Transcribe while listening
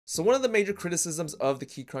So one of the major criticisms of the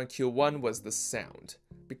Keychron Q1 was the sound.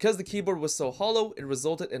 Because the keyboard was so hollow, it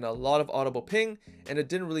resulted in a lot of audible ping, and it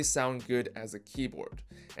didn't really sound good as a keyboard.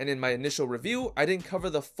 And in my initial review, I didn't cover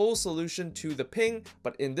the full solution to the ping,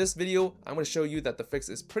 but in this video, I'm going to show you that the fix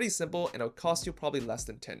is pretty simple and it'll cost you probably less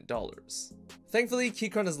than $10. Thankfully,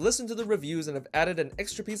 Keychron has listened to the reviews and have added an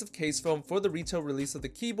extra piece of case foam for the retail release of the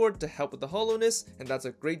keyboard to help with the hollowness, and that's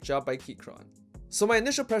a great job by Keychron. So my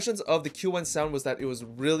initial impressions of the Q1 sound was that it was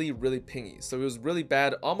really pingy. So it was really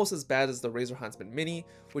bad, almost as bad as the Razer Huntsman Mini,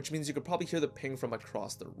 which means you could probably hear the ping from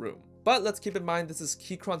across the room. But let's keep in mind this is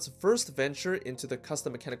Keychron's first venture into the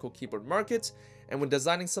custom mechanical keyboard market, and when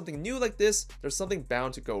designing something new like this, there's something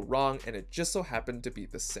bound to go wrong, and it just so happened to be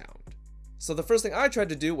the sound. So the first thing I tried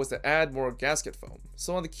to do was to add more gasket foam.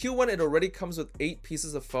 So on the Q1 it already comes with 8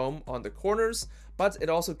 pieces of foam on the corners, but it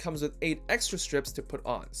also comes with 8 extra strips to put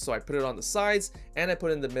on. So I put it on the sides and I put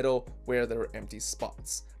it in the middle where there were empty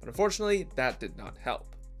spots. But unfortunately that did not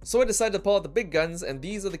help. So I decided to pull out the big guns, and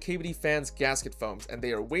these are the KBD Fans gasket foams, and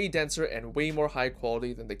they are way denser and way more high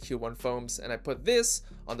quality than the Q1 foams, and I put this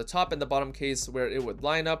on the top and the bottom case where it would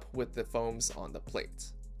line up with the foams on the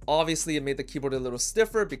plate. Obviously, it made the keyboard a little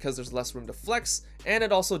stiffer because there's less room to flex, and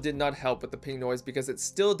it also did not help with the ping noise because it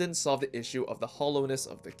still didn't solve the issue of the hollowness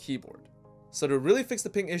of the keyboard. So to really fix the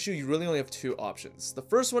ping issue, you really only have 2 options. The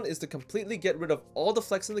first one is to completely get rid of all the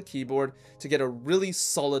flex in the keyboard to get a really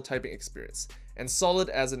solid typing experience, and solid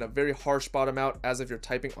as in a very harsh bottom out, as if you're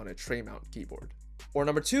typing on a tray mount keyboard. Or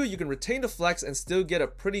number 2, you can retain the flex and still get a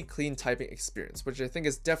pretty clean typing experience, which I think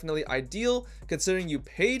is definitely ideal considering you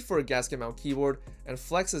paid for a gasket mount keyboard, and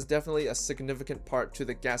flex is definitely a significant part to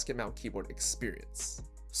the gasket mount keyboard experience.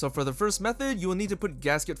 So for the first method, you will need to put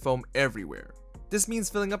gasket foam everywhere. This means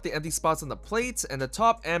filling up the empty spots on the plate and the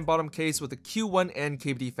top and bottom case with the Q1 and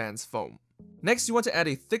KBD Fans foam. Next, you want to add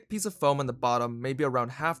a thick piece of foam on the bottom, maybe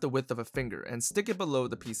around half the width of a finger, and stick it below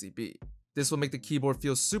the PCB. This will make the keyboard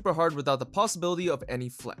feel super hard without the possibility of any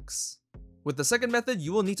flex. With the second method,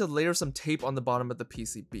 you will need to layer some tape on the bottom of the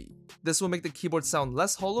PCB. This will make the keyboard sound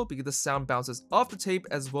less hollow because the sound bounces off the tape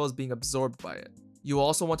as well as being absorbed by it. You will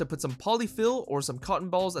also want to put some polyfill or some cotton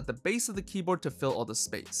balls at the base of the keyboard to fill all the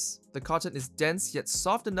space. The cotton is dense yet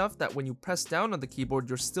soft enough that when you press down on the keyboard,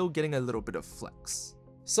 you're still getting a little bit of flex.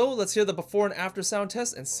 So let's hear the before and after sound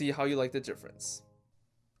test and see how you like the difference.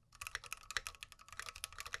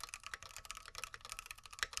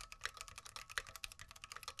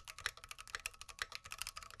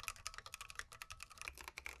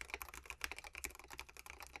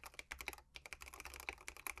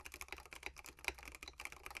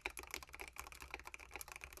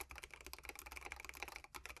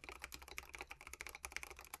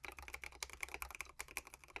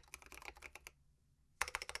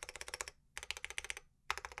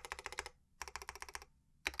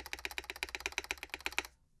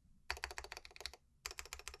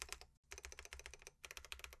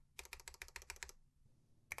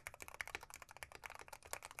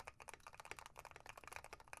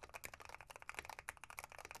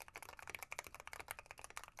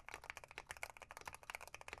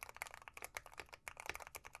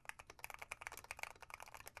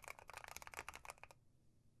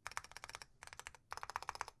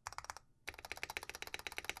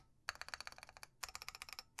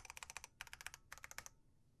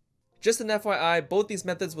 Just an FYI, both these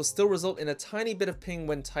methods will still result in a tiny bit of ping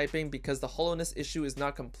when typing because the hollowness issue is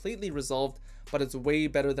not completely resolved, but it's way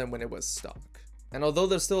better than when it was stock. And although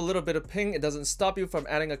there's still a little bit of ping, it doesn't stop you from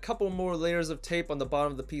adding a couple more layers of tape on the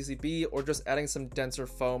bottom of the PCB or just adding some denser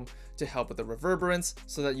foam to help with the reverberance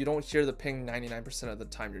so that you don't hear the ping 99% of the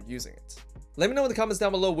time you're using it. Let me know in the comments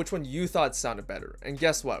down below which one you thought sounded better. And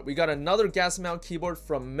guess what? We got another gas mount keyboard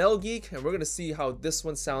from Melgeek, and we're going to see how this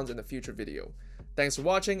one sounds in a future video. Thanks for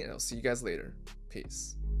watching, and I'll see you guys later.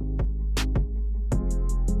 Peace.